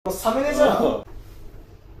サムネじゃん。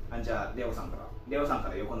じゃあレオさんか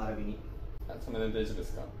ら横並びに。サムネ大丈夫で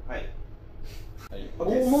すか？はい。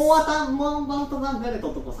もうワンとなんかで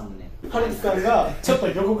ととこさんね。ハルキさんがちょっと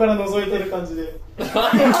横から覗いてる感じで。もう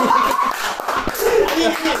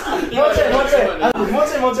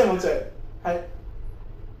ちょい。はい。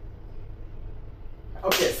オッ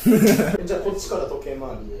ケー。じゃあこっちから時計回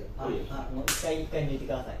りで。もう一回抜いてく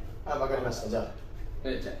ださい。わかりました。じゃあ。じ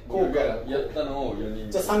ゃあこうからやったのを4人。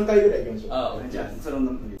じゃあ3回ぐらいいきましょう。じゃあそれ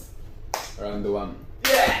のラウンド1。い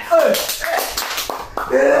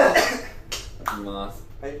きます。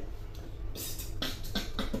はい。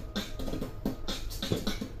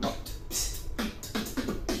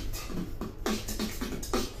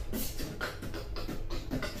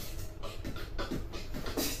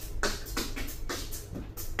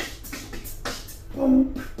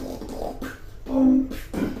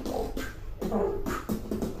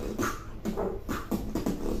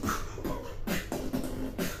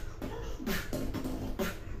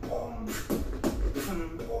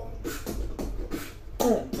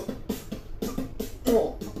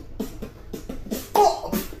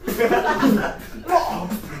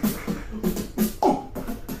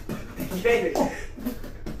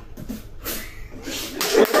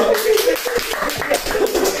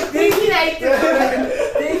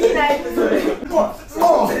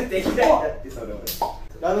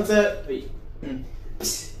ラウンド2。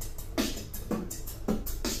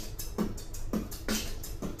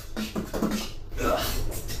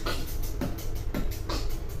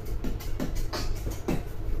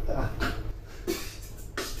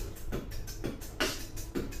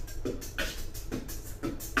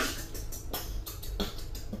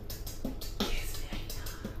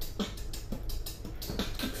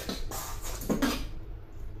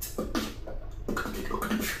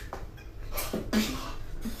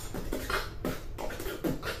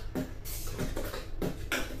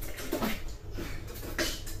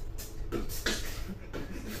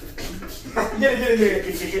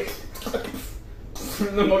いける。そ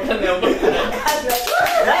んなわかんない覚えてない。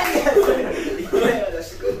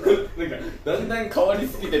なんかだんだん変わり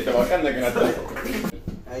すぎててわかんなくなった。はい。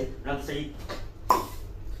ランド3。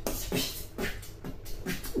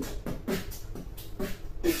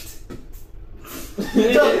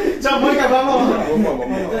じゃあもう一回バンバ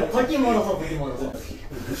ン。時戻そう。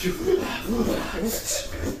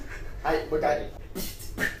はい、もう一回。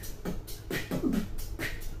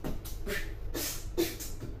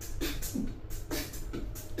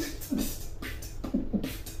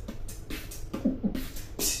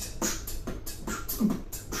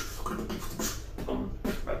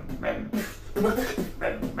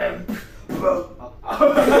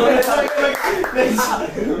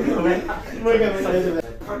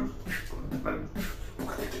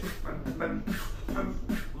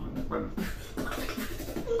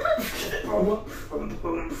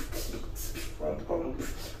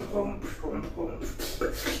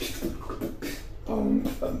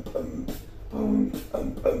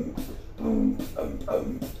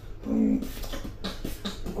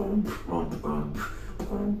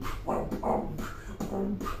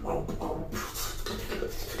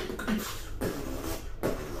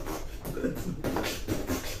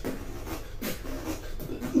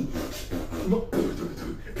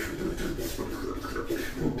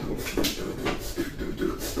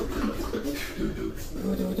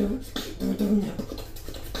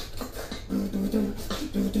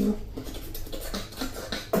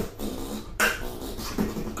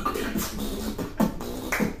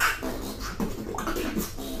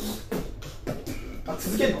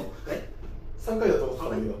続けんの？3回だと思ったん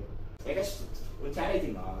だけど。打ち歩いて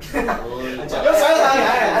みます。よし、は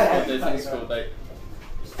い。選手交代。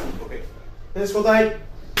選手交代。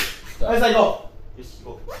はい、最後。よし、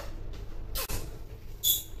行こう。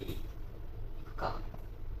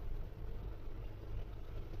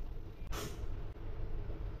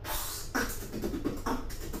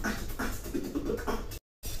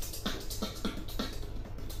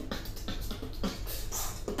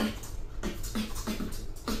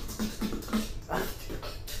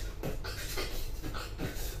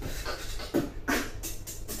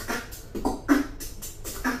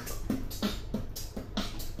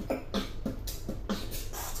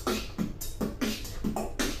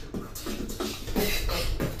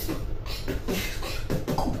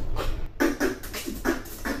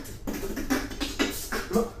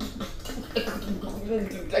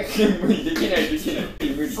無理できない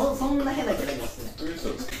無理。そんな変な気がしますね。嘘。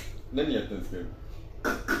何やってんです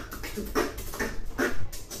か？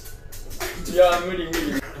いや無理。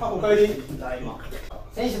おかえり。ただいま。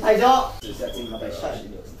選手退場。じゃあ次また一緒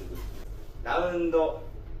にラウンド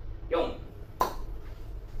4。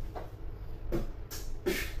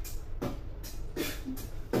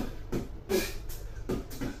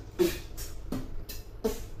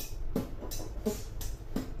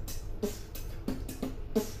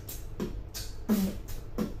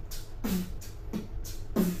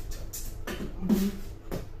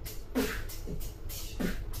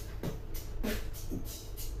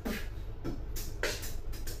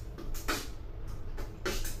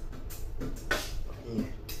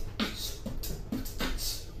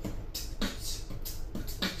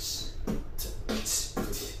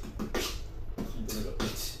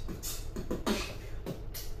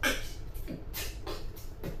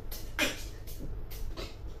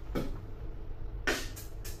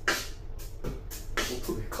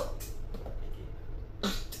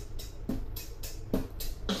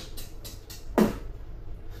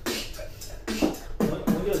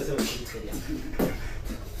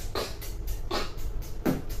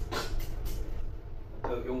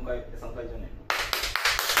4回、3回じゃないの。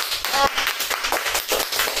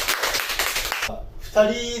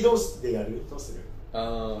2人同士でやる？どうする？あ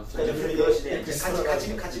あ、2人同士で勝ち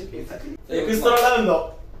って言った。エクストララウンド。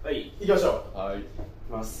はい。行きましょう。はい。いき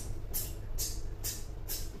ます。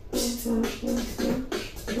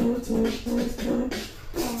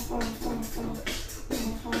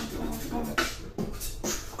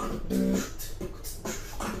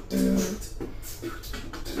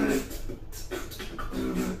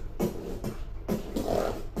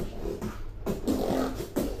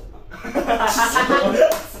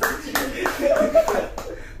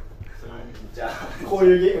じゃあこう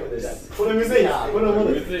いうゲームです。これむずいな。これも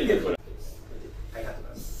むずいねこれ。はい、カッ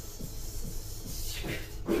トです。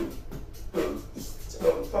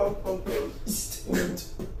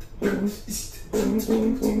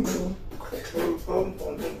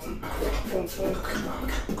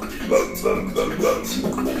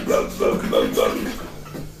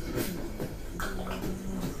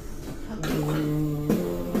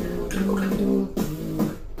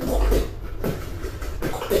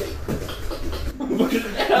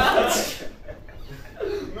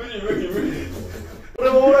これ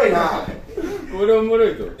もおもろいな。これおもろ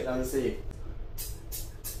いと。ダンスいい。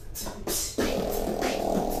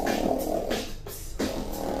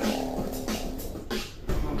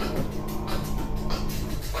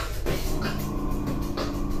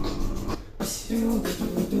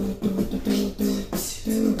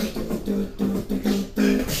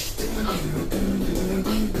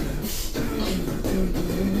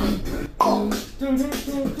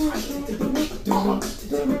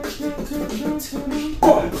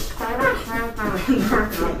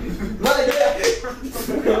まだいけない。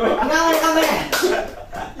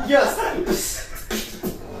いきます。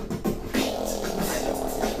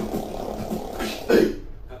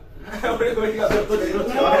俺がどっち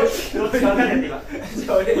か分かんないって今。じ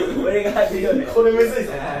ゃあ俺がやるよね。これむずいで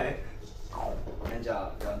すね。はい。じ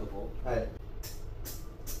ゃあラウンド4。はい。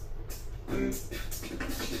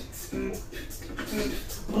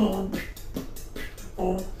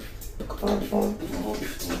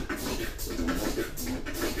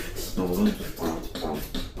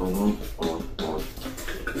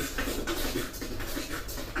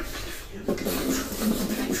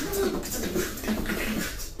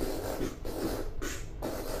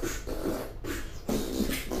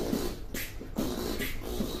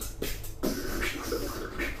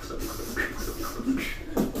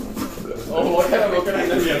わからん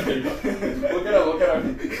何やってるか。わからん。わか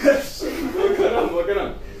ら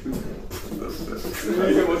ん。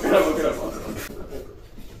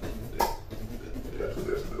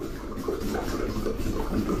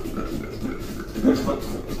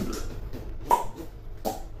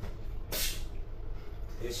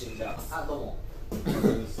よし、じゃあ、どうも。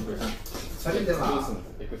それでは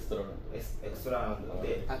エクストララウンド。エクストララウンド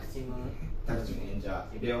で、タクチムじゃ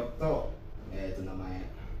あ、レオと、名前。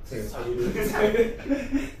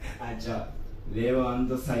あ、じゃあ、レオ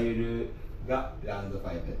&サユルがラウンド5。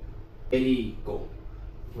レディーゴー。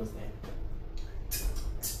いきますね。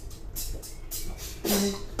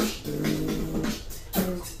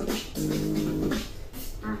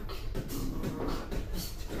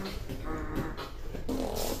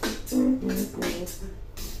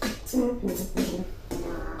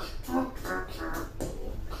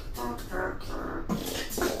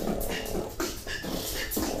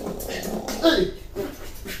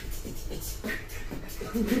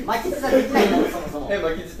巻き舌できないんだろそもそも。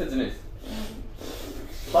巻き舌じゃないです。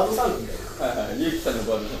バードサウンドみたいな。はい、ゆうきさんの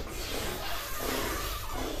バードさん。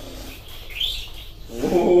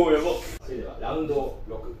おお、やば。それではラウンド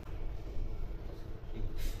6。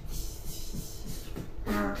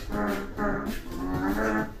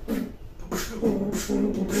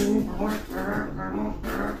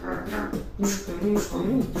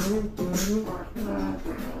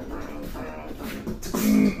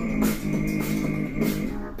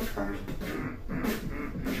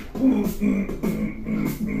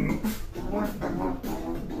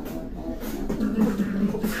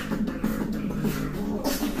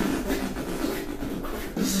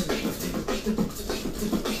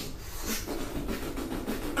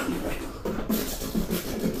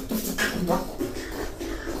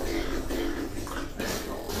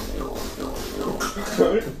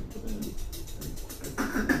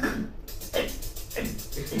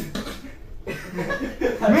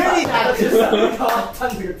無理だって。変わったん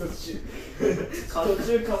だけど途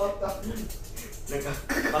中変わった。なんか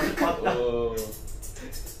変わった。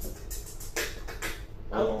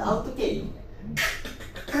アウト系いいね。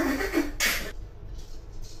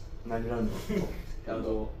何ラウン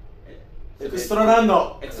ド？エエクストララウン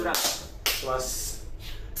ド。クストラ。いきます。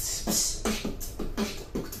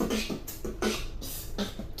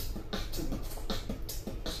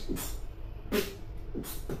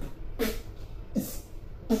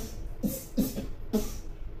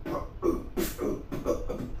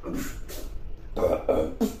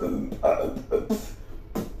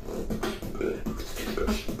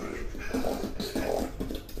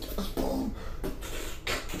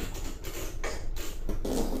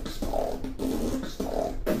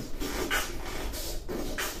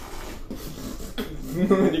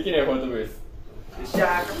できないフォートブース。よっしゃ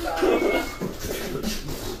ー、勝った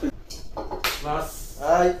ー。いきます。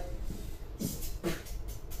はい。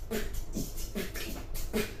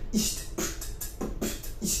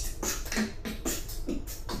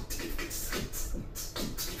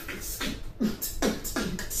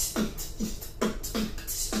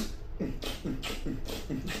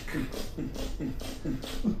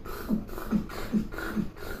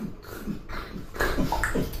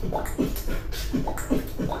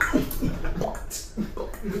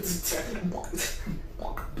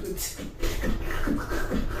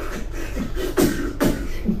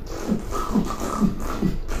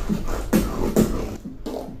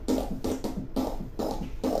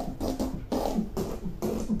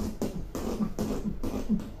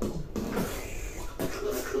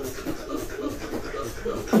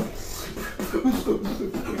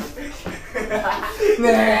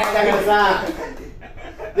ねえ、だからさ、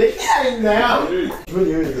できないんだよ。無理無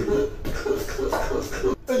理無理。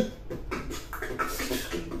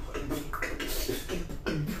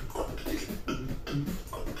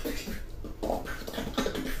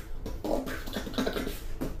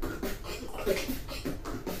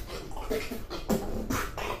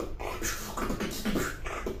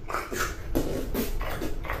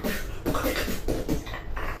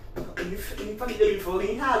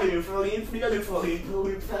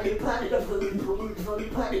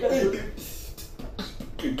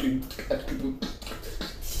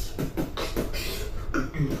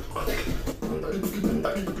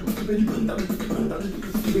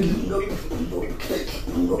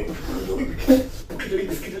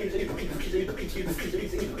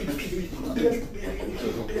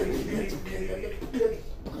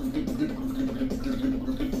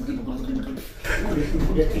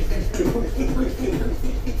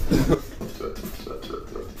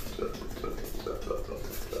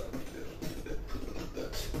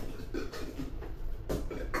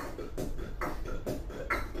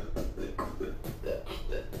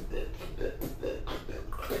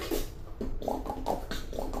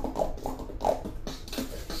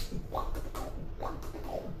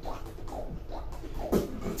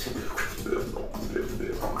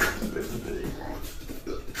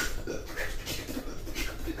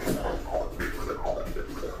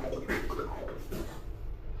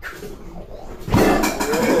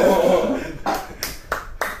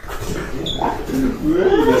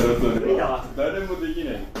誰もでき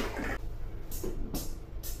ない。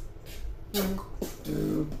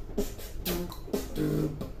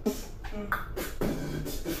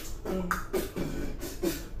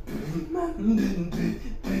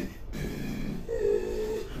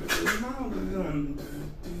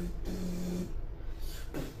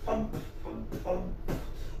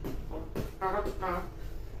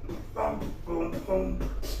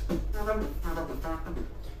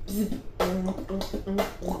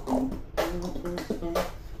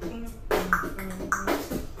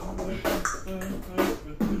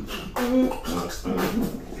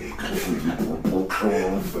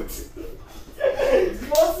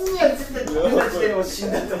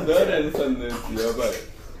誰さんのやつやば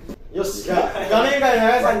い。よし、じゃあ画面外のあ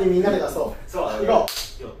やさんにみんなで出そう。そう、行こ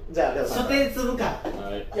う。じゃあ、レオさん。書店積むから。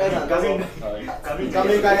やだ、画面画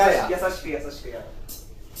面がやや優しく優しくや。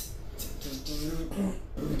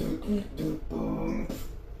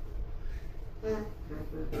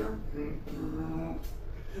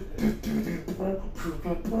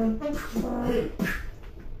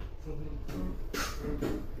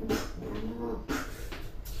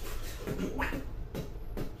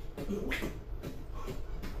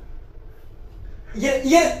いけ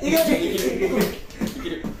るいけるいけ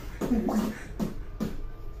る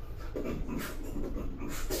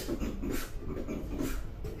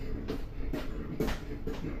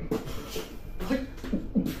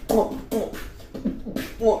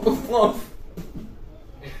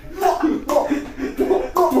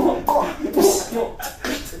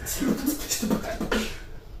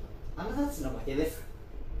あなたたちの負けです。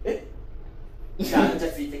じゃあ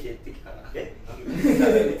ついてけってかな。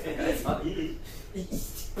あ、いい。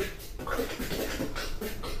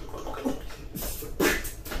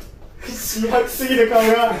しやすぎる顔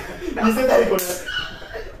が見せたいこれ。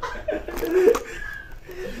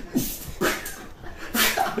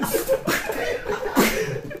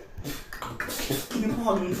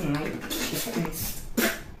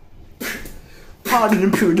パーリ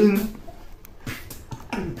ンプリン。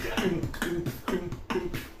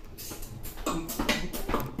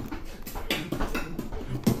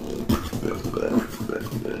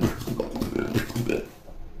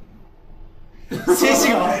静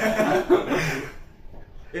止画。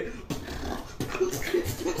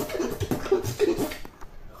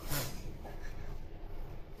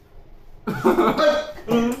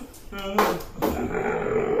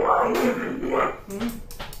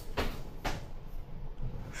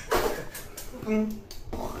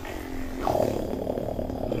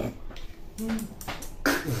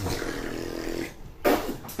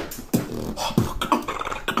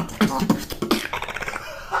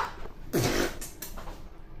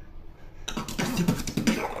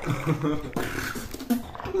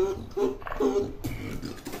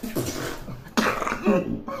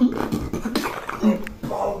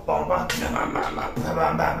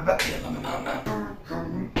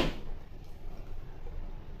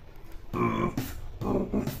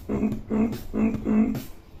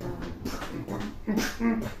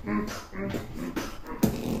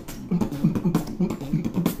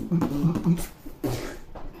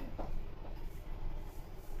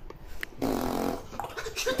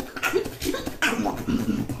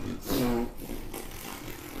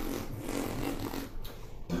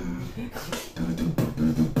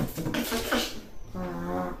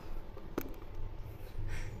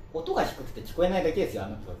音が低くて聞こえないだけですよ、あ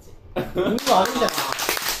の人たち。耳も悪いんじゃない。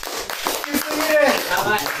や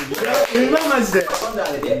ばい。うまマジで。今度あ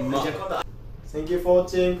れで。じゃあ今度は。Thank you for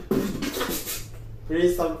watching.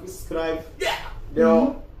 Please subscribe. りょ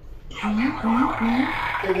う。結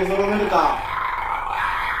局そろめるか。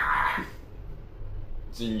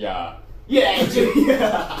ジンヤイエーイ、ジュニア。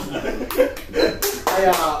あ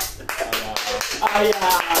や。あや。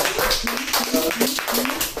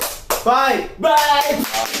バイ。バイ。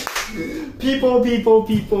ピーポーピーポー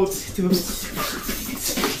ピーポー。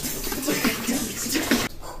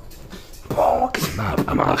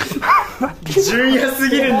純也す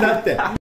ぎるんだって。